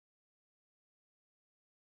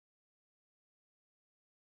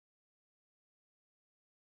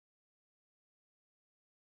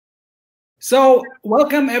So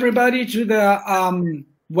welcome everybody to the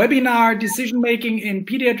webinar Decision Making in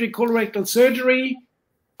Pediatric Colorectal Surgery.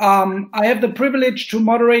 I have the privilege to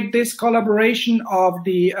moderate this collaboration of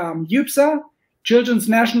the EUPSA, Children's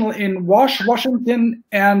National in Washington,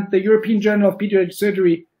 and the European Journal of Pediatric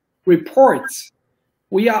Surgery reports.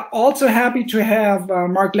 We are also happy to have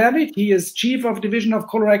Marc Levitt. He is Chief of Division of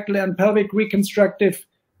Colorectal and Pelvic Reconstructive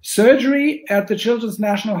Surgery at the Children's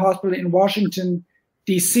National Hospital in Washington,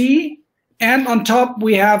 D.C. And on top,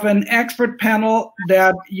 we have an expert panel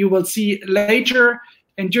that you will see later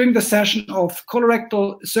and during the session of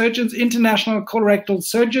colorectal surgeons, international colorectal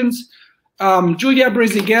surgeons, Julia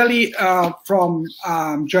Brisigelli from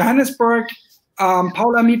Johannesburg,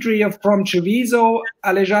 Paula Mitri from Treviso,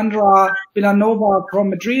 Alejandra Villanova from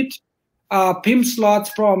Madrid, Pim Slots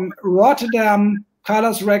from Rotterdam,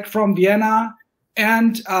 Carlos Reck from Vienna,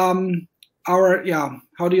 and our,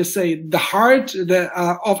 how do you say, the heart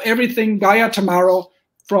of everything, Gaia Tamaro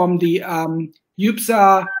from the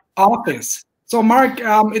EUPSA office. So Marc,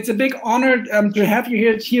 it's a big honor to have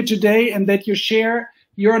you here today and that you share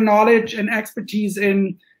your knowledge and expertise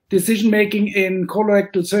in decision-making in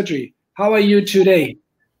colorectal surgery. How are you today?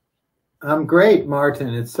 I'm great,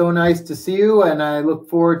 Martin. It's so nice to see you, and I look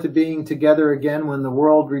forward to being together again when the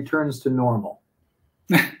world returns to normal.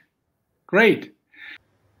 Great.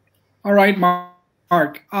 All right,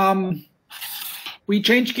 Marc. We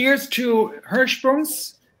change gears to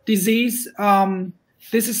Hirschsprung's disease.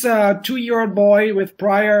 This is a 2-year-old boy with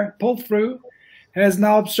prior pull-through, has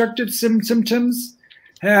now obstructive symptoms,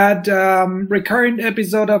 had recurrent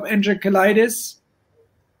episode of enterocolitis,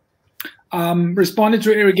 responded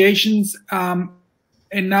to irrigations, and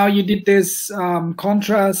now you did this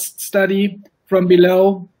contrast study from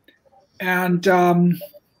below. And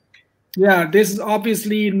yeah, this is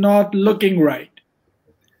obviously not looking right.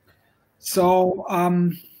 So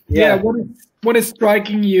yeah, what is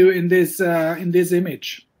striking you in this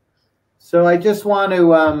image? So I just want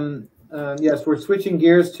to yes, we're switching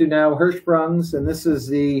gears to now Hirschsprung's, and this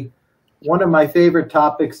is one of my favorite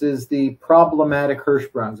topics is the problematic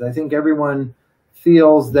Hirschsprung's. I think everyone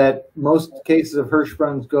feels that most cases of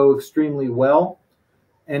Hirschsprung's go extremely well,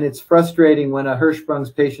 and it's frustrating when a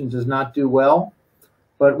Hirschsprung's patient does not do well.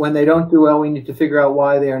 But when they don't do well, we need to figure out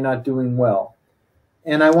why they are not doing well.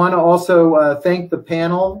 And I want to also thank the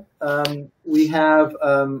panel. We have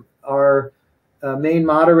our main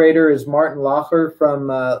moderator is Martin Lacher from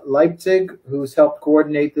Leipzig, who's helped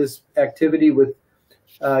coordinate this activity with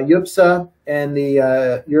EUPSA and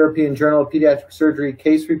the European Journal of Pediatric Surgery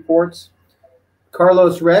case reports.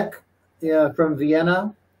 Carlos Reck from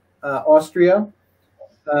Vienna, Austria.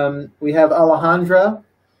 We have Alejandra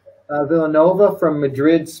Villanova from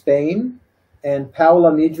Madrid, Spain, and Paola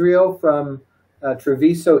Midrio from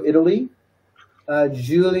Treviso, Italy.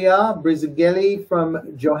 Julia Brisigelli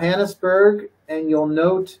from Johannesburg, and you'll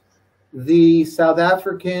note the South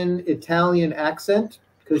African-Italian accent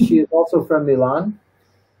because she is also from Milan,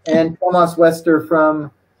 and Thomas Wester from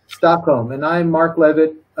Stockholm. And I'm Marc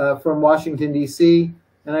Levitt from Washington, D.C.,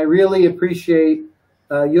 and I really appreciate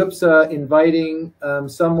EUPSA inviting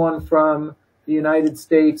someone from the United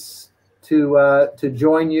States to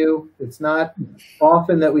join you. It's not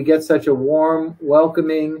often that we get such a warm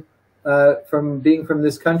welcoming from being from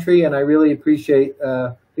this country, and I really appreciate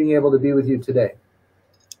being able to be with you today.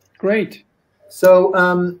 Great. So,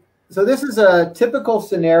 so this is a typical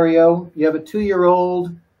scenario. You have a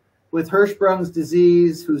 2-year-old with Hirschsprung's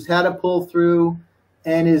disease who's had a pull-through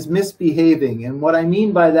and is misbehaving. And what I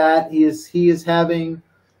mean by that is he is having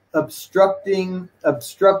obstructive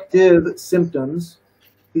symptoms.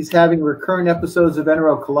 He's having recurrent episodes of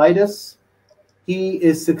enterocolitis. He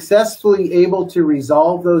is successfully able to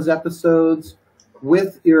resolve those episodes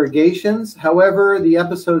with irrigations. However, the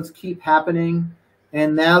episodes keep happening,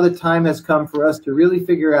 and now the time has come for us to really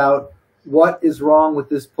figure out what is wrong with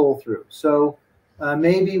this pull-through. So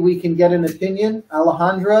maybe we can get an opinion.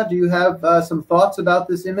 Alejandra, do you have some thoughts about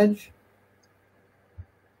this image?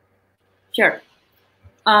 Sure.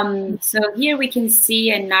 So here we can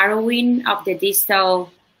see a narrowing of the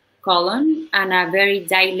distal colon and a very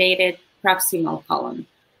dilated proximal colon.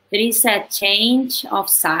 There is a change of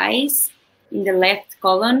size in the left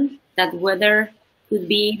colon that whether could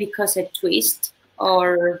be because of a twist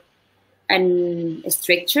or a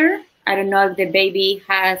stricture. I don't know if the baby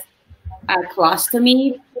has a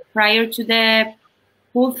colostomy prior to the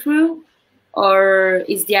pull-through or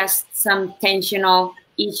is just some tensional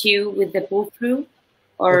issue with the pull-through,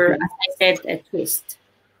 or as I said, a twist.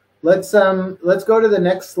 Let's go to the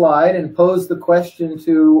next slide and pose the question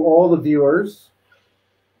to all the viewers.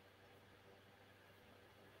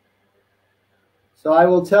 So I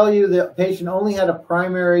will tell you the patient only had a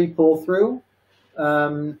primary pull-through,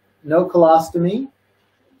 no colostomy.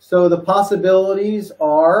 So the possibilities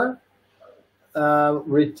are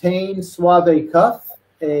retained suave cuff,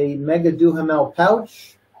 a megaduhamel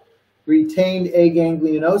pouch, retained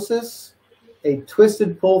aganglionosis, a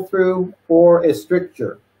twisted pull-through, or a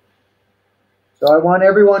stricture. So I want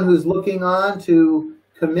everyone who's looking on to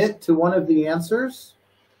commit to one of the answers.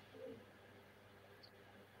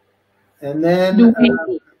 And then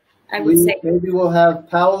maybe we'll have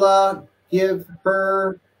Paula give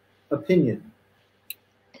her opinion.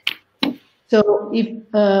 So if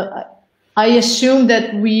I assume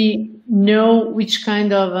that we know which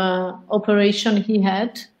kind of operation he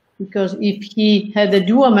had, because if he had a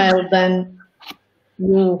duhamel, then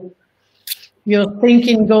your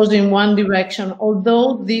thinking goes in one direction.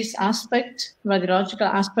 Although this aspect, radiological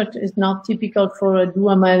aspect, is not typical for a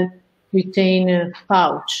duhamel retainer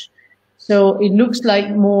pouch. So it looks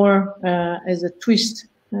like more as a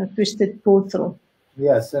twisted pull-through.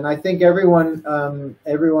 Yes, and I think everyone on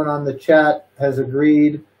the chat has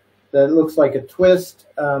agreed that it looks like a twist.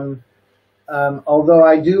 Although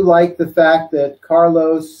I do like the fact that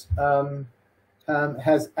Carlos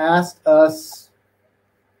has asked us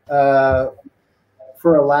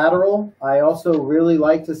for a lateral. I also really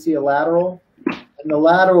like to see a lateral, and the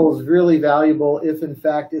lateral is really valuable if, in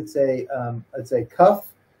fact, it's a cuff.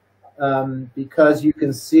 Because you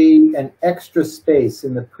can see an extra space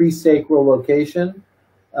in the presacral location.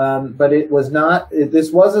 But it was not, this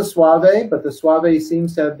was a suave, but the suave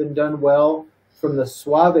seems to have been done well from the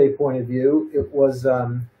suave point of view. It was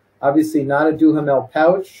obviously not a duhamel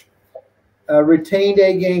pouch. Retained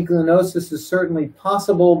aganglionosis is certainly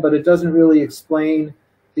possible, but it doesn't really explain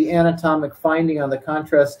the anatomic finding on the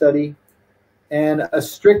contrast study. And a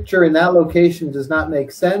stricture in that location does not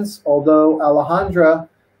make sense, although Alejandra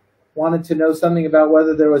wanted to know something about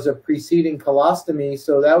whether there was a preceding colostomy,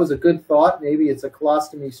 so that was a good thought. Maybe it's a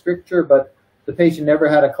colostomy stricture, but the patient never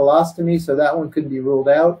had a colostomy, so that one couldn't be ruled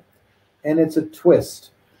out. And it's a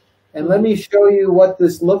twist. And let me show you what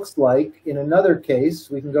this looks like in another case.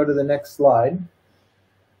 We can go to the next slide.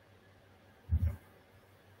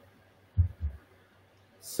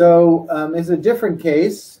 So it's a different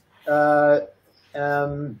case, and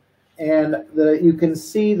you can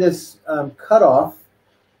see this cutoff,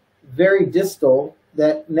 very distal,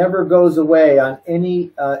 that never goes away on any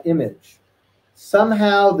image.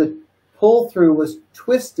 Somehow the pull-through was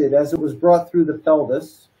twisted as it was brought through the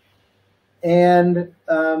pelvis. And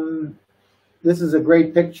this is a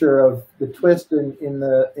great picture of the twist in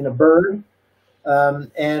a bird.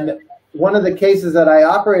 And one of the cases that I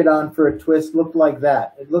operate on for a twist looked like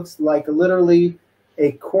that. It looks like literally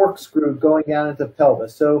a corkscrew going down into the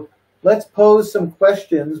pelvis. So let's pose some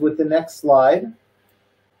questions with the next slide.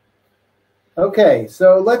 Okay,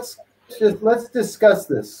 so let's discuss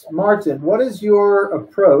this. Martin, what is your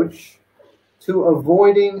approach to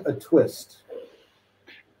avoiding a twist?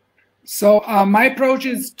 So my approach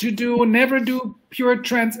is to never do pure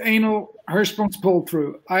transanal Hirschsprung's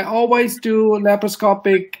pull-through. I always do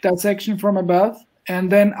laparoscopic dissection from above,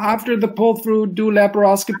 and then after the pull-through, do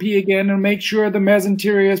laparoscopy again and make sure the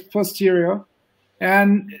mesenteric is posterior.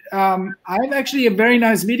 And I have actually a very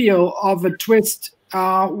nice video of a twist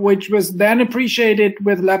which was then appreciated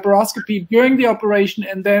with laparoscopy during the operation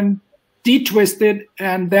and then detwisted,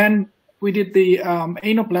 and then we did the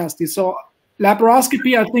anoplasty. So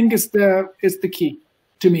laparoscopy, I think, is the key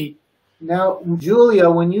to me. Now, Julia,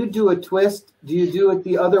 when you do a twist, do you do it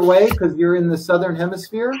the other way because you're in the southern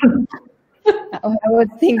hemisphere? I was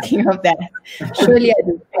thinking of that. Surely I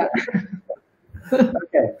do.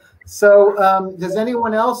 Okay. So does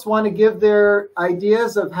anyone else want to give their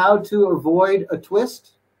ideas of how to avoid a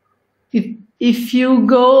twist? If you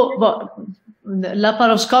go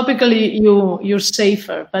laparoscopically, you're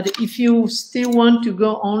safer. But if you still want to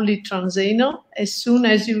go only transanal, as soon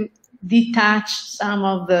as you detach some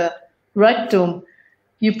of the rectum,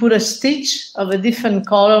 you put a stitch of a different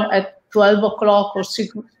color at 12 o'clock or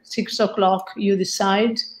 6 o'clock, you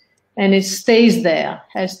decide, and it stays there.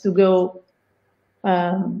 Has to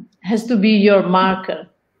be your marker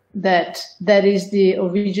that is the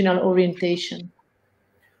original orientation.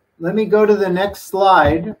 Let me go to the next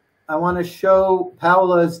slide. I want to show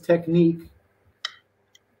Paola's technique.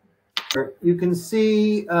 You can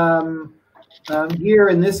see here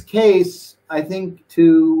in this case, I think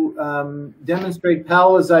to demonstrate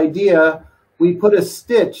Paola's idea, we put a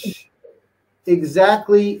stitch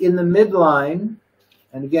exactly in the midline.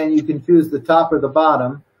 And again, you can choose the top or the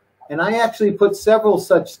bottom. And I actually put several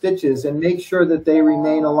such stitches and make sure that they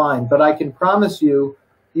remain aligned. But I can promise you,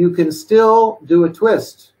 you can still do a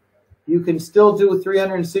twist. you can still do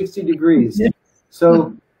 360 degrees. Yes.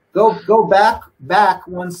 So go back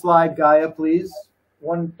one slide, Gaia, please.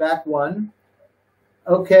 Back one.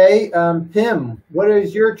 Okay, Pim, what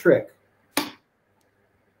is your trick?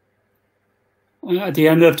 At the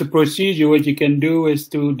end of the procedure, what you can do is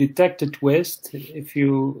to detect a twist. If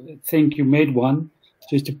you think you made one,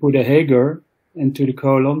 just to put a Hager into the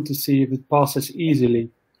colon to see if it passes easily.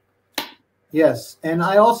 Yes, and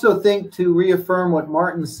I also think, to reaffirm what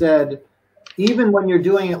Martin said, even when you're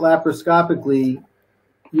doing it laparoscopically,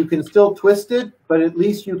 you can still twist it, but at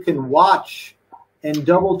least you can watch and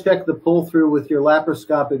double check the pull through with your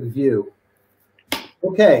laparoscopic view.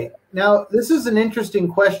 Okay, now this is an interesting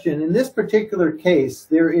question. In this particular case,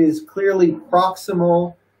 there is clearly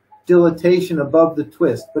proximal dilatation above the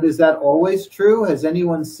twist, but is that always true? Has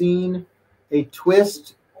anyone seen a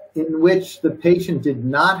twist in which the patient did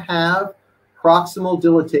not have proximal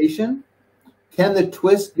dilatation? Can the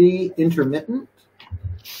twist be intermittent?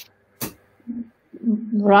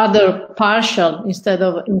 Rather partial instead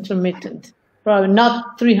of intermittent. Probably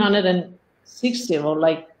not 360 or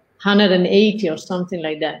like 180 or something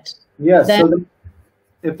like that. Yes, so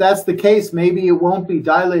if that's the case, maybe it won't be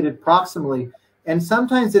dilated proximally. And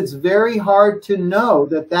sometimes it's very hard to know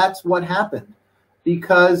that that's what happened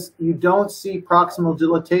because you don't see proximal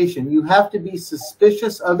dilatation. You have to be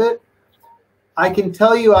suspicious of it. I can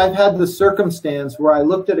tell you I've had the circumstance where I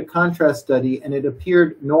looked at a contrast study and it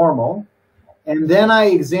appeared normal. And then I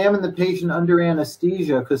examined the patient under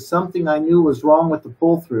anesthesia because something I knew was wrong with the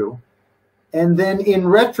pull-through. And then in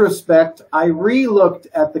retrospect, I re-looked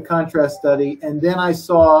at the contrast study, and then I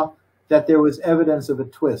saw that there was evidence of a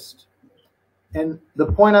twist. And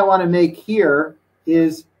the point I want to make here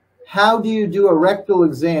is, how do you do a rectal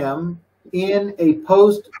exam in a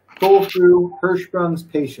post-pull-through Hirschsprung's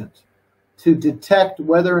patient to detect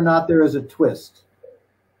whether or not there is a twist?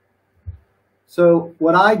 So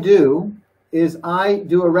what I do is I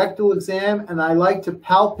do a rectal exam, and I like to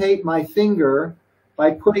palpate my finger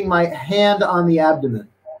by putting my hand on the abdomen.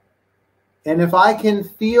 And if I can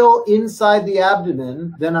feel inside the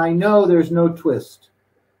abdomen, then I know there's no twist.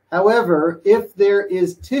 However, if there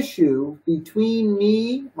is tissue between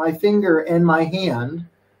me, my finger, and my hand,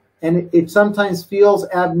 and it sometimes feels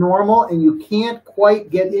abnormal and you can't quite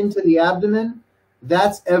get into the abdomen,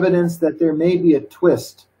 that's evidence that there may be a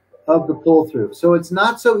twist of the pull-through. So it's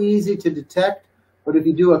not so easy to detect, but if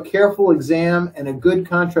you do a careful exam and a good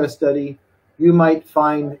contrast study, you might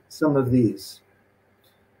find some of these.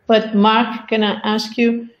 But Mark, can I ask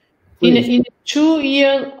you, in a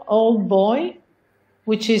 2-year-old boy,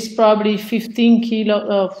 which is probably 14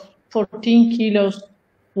 kilos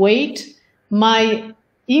weight, my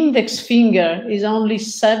index finger is only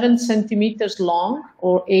 7 centimeters long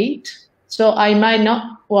or 8. So I might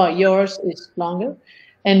not, well, yours is longer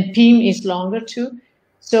and Pim is longer too.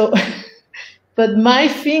 So, but my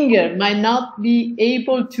finger might not be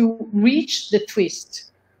able to reach the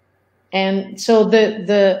twist. And so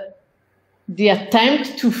the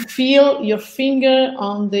attempt to feel your finger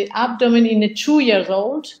on the abdomen in a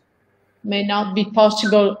 2-year-old may not be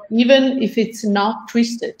possible, even if it's not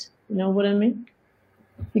twisted. You know what I mean?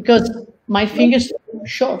 Because my finger's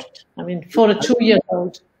short. I mean, for a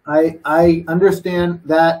 2-year-old. I understand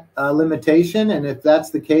that limitation, and if that's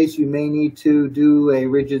the case, you may need to do a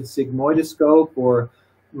rigid sigmoidoscope or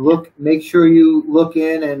make sure you look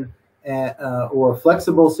in or a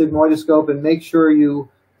flexible sigmoidoscope and make sure you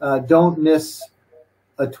don't miss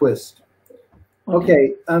a twist.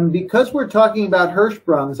 Okay, because we're talking about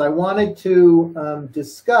Hirschsprungs, I wanted to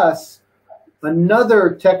discuss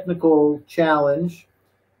another technical challenge,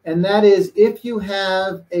 and that is if you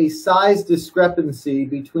have a size discrepancy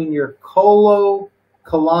between your colonic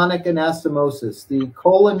anastomosis, the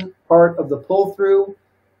colon part of the pull-through,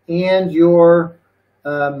 and your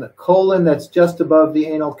colon that's just above the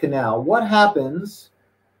anal canal. What happens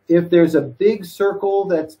if there's a big circle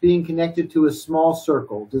that's being connected to a small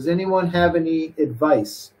circle? Does anyone have any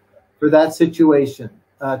advice for that situation?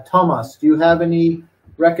 Thomas, do you have any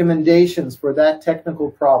recommendations for that technical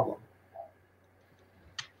problem?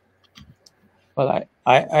 Well,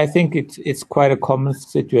 I think it's quite a common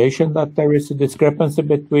situation that there is a discrepancy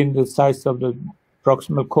between the size of the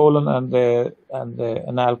proximal colon and the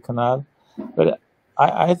anal canal. But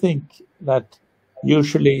I think that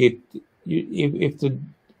usually if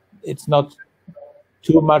it's not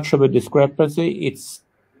too much of a discrepancy, it's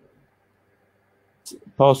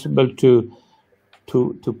possible to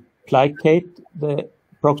plicate the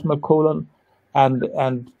proximal colon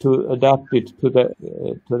and to adapt it to the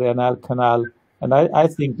anal canal. And I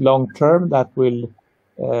think long term that will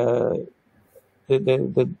the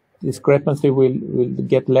discrepancy will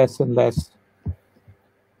get less and less.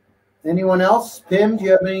 Anyone else? Pim, do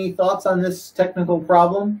you have any thoughts on this technical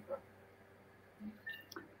problem?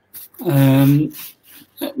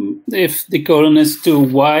 If the colon is too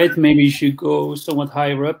wide, maybe you should go somewhat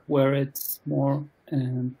higher up where it's more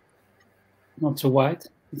not so wide,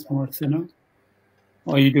 it's more thinner.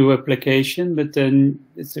 Or you do application, but then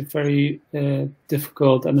it's a very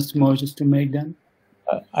difficult anastomosis to make then.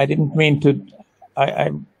 I didn't mean to,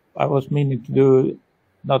 I was meaning to do,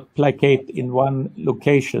 not placate in one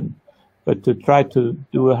location, but to try to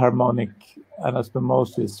do a harmonic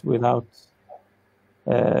anastomosis without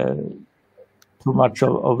too much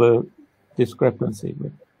of a discrepancy.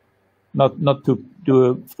 But not to do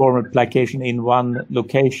a formal plication in one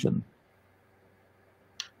location.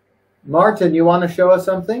 Martin, you want to show us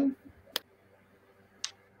something?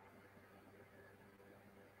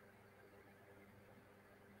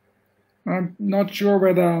 I'm not sure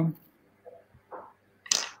whether.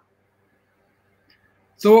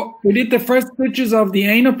 So we did the first stitches of the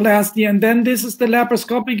anoplasty, and then this is the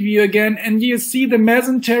laparoscopic view again, and you see the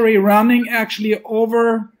mesentery running actually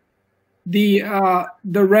over the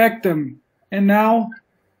rectum, and now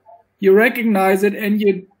you recognize it and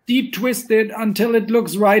you de-twist it until it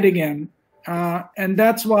looks right again, and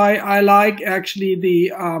that's why I like actually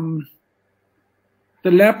the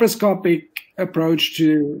laparoscopic approach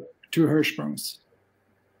to Hirschsprungs.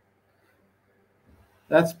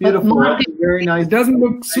 That's beautiful. That's very nice. It doesn't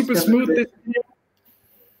look super smooth.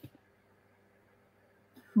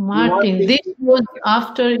 Martin, this was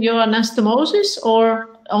after your anastomosis or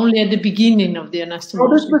only at the beginning of the anastomosis?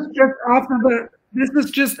 Oh, this was just after the. This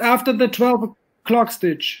was just after the 12 o'clock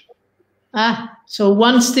stitch. Ah, so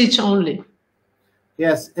one stitch only.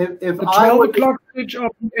 Yes, if the 12 o'clock stitch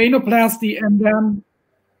of the anoplasty, and then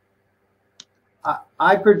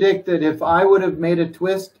I predict that if I would have made a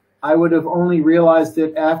twist, I would have only realized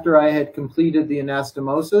it after I had completed the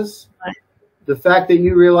anastomosis. Right. The fact that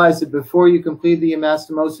you realized it before you complete the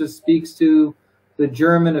anastomosis speaks to the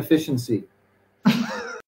German efficiency.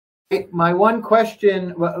 My one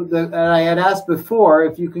question that I had asked before,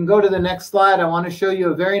 if you can go to the next slide, I want to show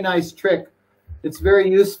you a very nice trick. It's very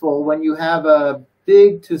useful when you have a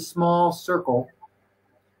big to small circle.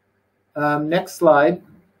 Next slide.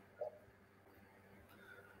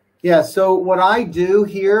 Yeah, so what I do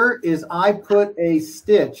here is I put a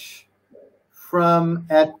stitch from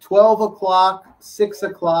at 12 o'clock, 6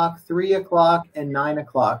 o'clock, 3 o'clock, and 9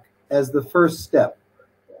 o'clock as the first step.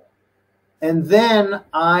 And then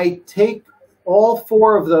I take all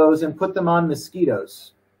 4 of those and put them on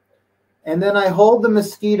mosquitoes. And then I hold the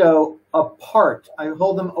mosquito apart. I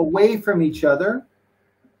hold them away from each other,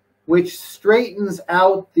 which straightens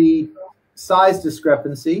out the size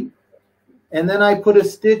discrepancy. And then I put a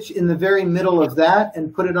stitch in the very middle of that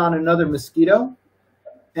and put it on another mosquito.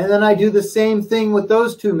 And then I do the same thing with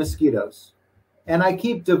those 2 mosquitoes. And I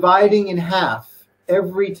keep dividing in half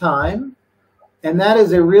every time. And that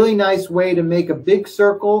is a really nice way to make a big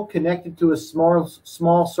circle connected to a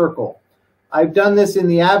small circle. I've done this in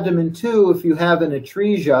the abdomen too if you have an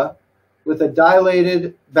atresia with a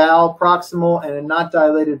dilated bowel proximal and a not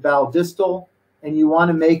dilated bowel distal, and you want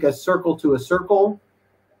to make a circle to a circle.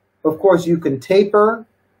 Of course, you can taper.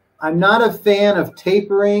 I'm not a fan of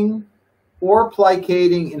tapering or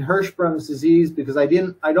plicating in Hirschsprung's disease because I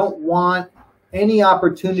don't want any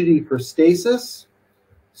opportunity for stasis.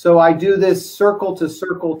 So I do this circle to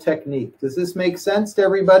circle technique. Does this make sense to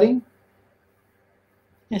everybody?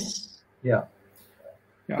 Yes. Yeah.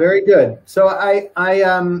 Very good. So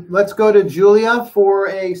let's go to Julia for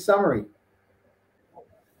a summary.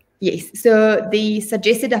 Yes, so the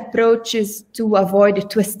suggested approaches to avoid the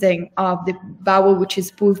twisting of the bowel which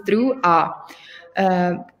is pulled through are,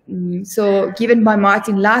 so given by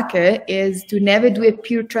Martin Lacher, is to never do a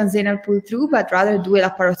pure transanal pull through, but rather do a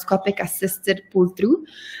laparoscopic assisted pull through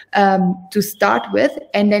to start with,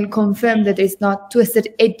 and then confirm that it's not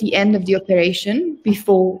twisted at the end of the operation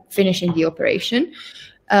before finishing the operation.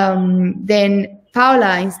 Then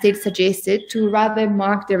Paula instead suggested to rather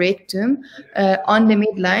mark the rectum on the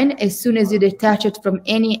midline as soon as you detach it from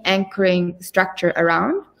any anchoring structure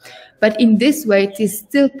around. But in this way, it is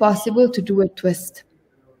still possible to do a twist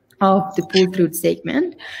of the pull-through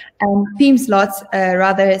segment. And Pim Slots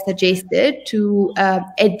rather suggested to,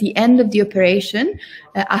 at the end of the operation,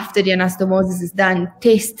 after the anastomosis is done,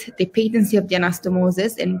 test the patency of the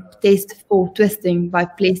anastomosis and test for twisting by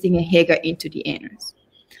placing a Heger into the anus.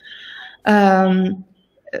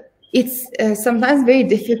 it's sometimes very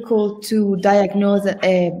difficult to diagnose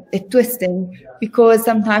a twisting, because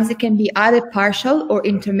sometimes it can be either partial or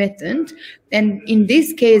intermittent. And in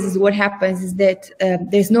these cases, what happens is that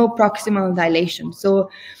there's no proximal dilation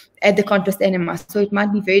at the contrast enema, so it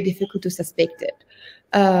might be very difficult to suspect it.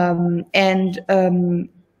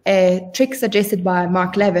 A trick suggested by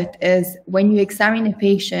Marc Levitt is when you examine a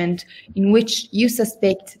patient in which you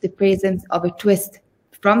suspect the presence of a twist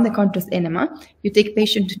from the contrast enema, you take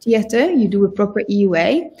patient to theater, you do a proper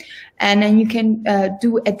EUA, and then you can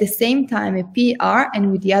do at the same time a PR,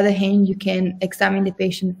 and with the other hand, you can examine the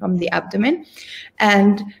patient from the abdomen.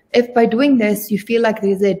 And if by doing this, you feel like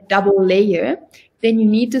there is a double layer, then you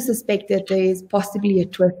need to suspect that there is possibly a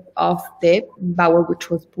twist of the bowel which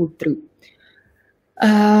was pulled through.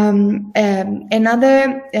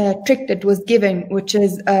 Another trick that was given, which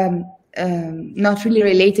is not really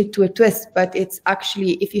related to a twist, but it's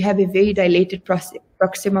actually if you have a very dilated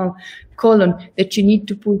proximal colon that you need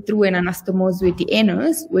to pull through an anastomose with the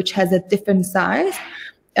anus, which has a different size.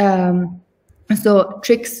 So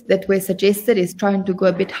tricks that were suggested is trying to go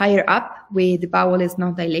a bit higher up where the bowel is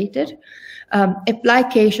not dilated.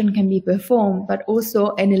 Application can be performed, but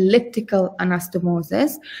also an elliptical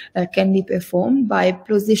anastomosis can be performed by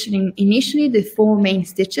positioning initially the 4 main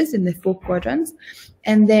stitches in the 4 quadrants,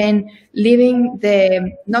 and then leaving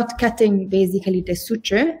not cutting basically the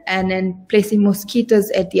suture, and then placing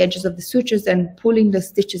mosquitoes at the edges of the sutures and pulling the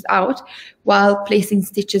stitches out while placing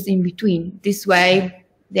stitches in between. This way,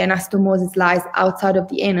 the anastomosis lies outside of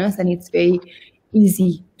the anus, and it's very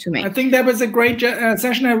easy to make. I think that was a great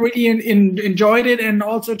session. I really enjoyed it, and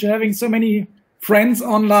also to having so many friends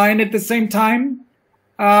online at the same time.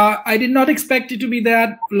 I did not expect it to be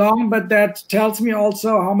that long, but that tells me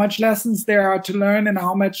also how much lessons there are to learn and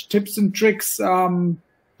how much tips and tricks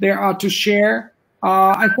there are to share.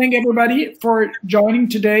 I thank everybody for joining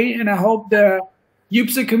today, and I hope the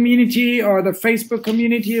EUPSA community or the Facebook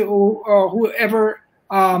community or whoever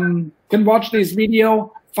can watch this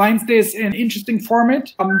video finds this an interesting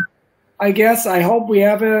format. I hope we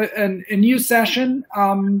have a new session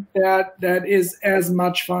that is as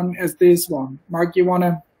much fun as this one. Marc, you want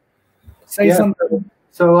to say something?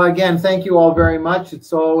 So again, thank you all very much.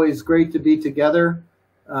 It's always great to be together.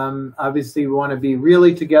 Obviously, we want to be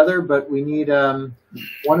really together, but we need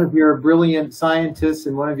one of your brilliant scientists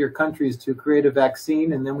in one of your countries to create a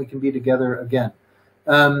vaccine, and then we can be together again.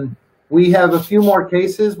 We have a few more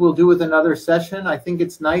cases we'll do with another session. I think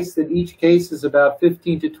it's nice that each case is about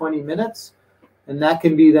 15 to 20 minutes, and that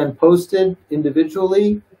can be then posted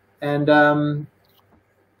individually. And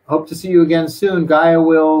hope to see you again soon. Gaia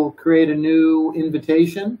will create a new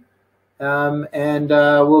invitation, and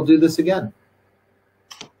we'll do this again.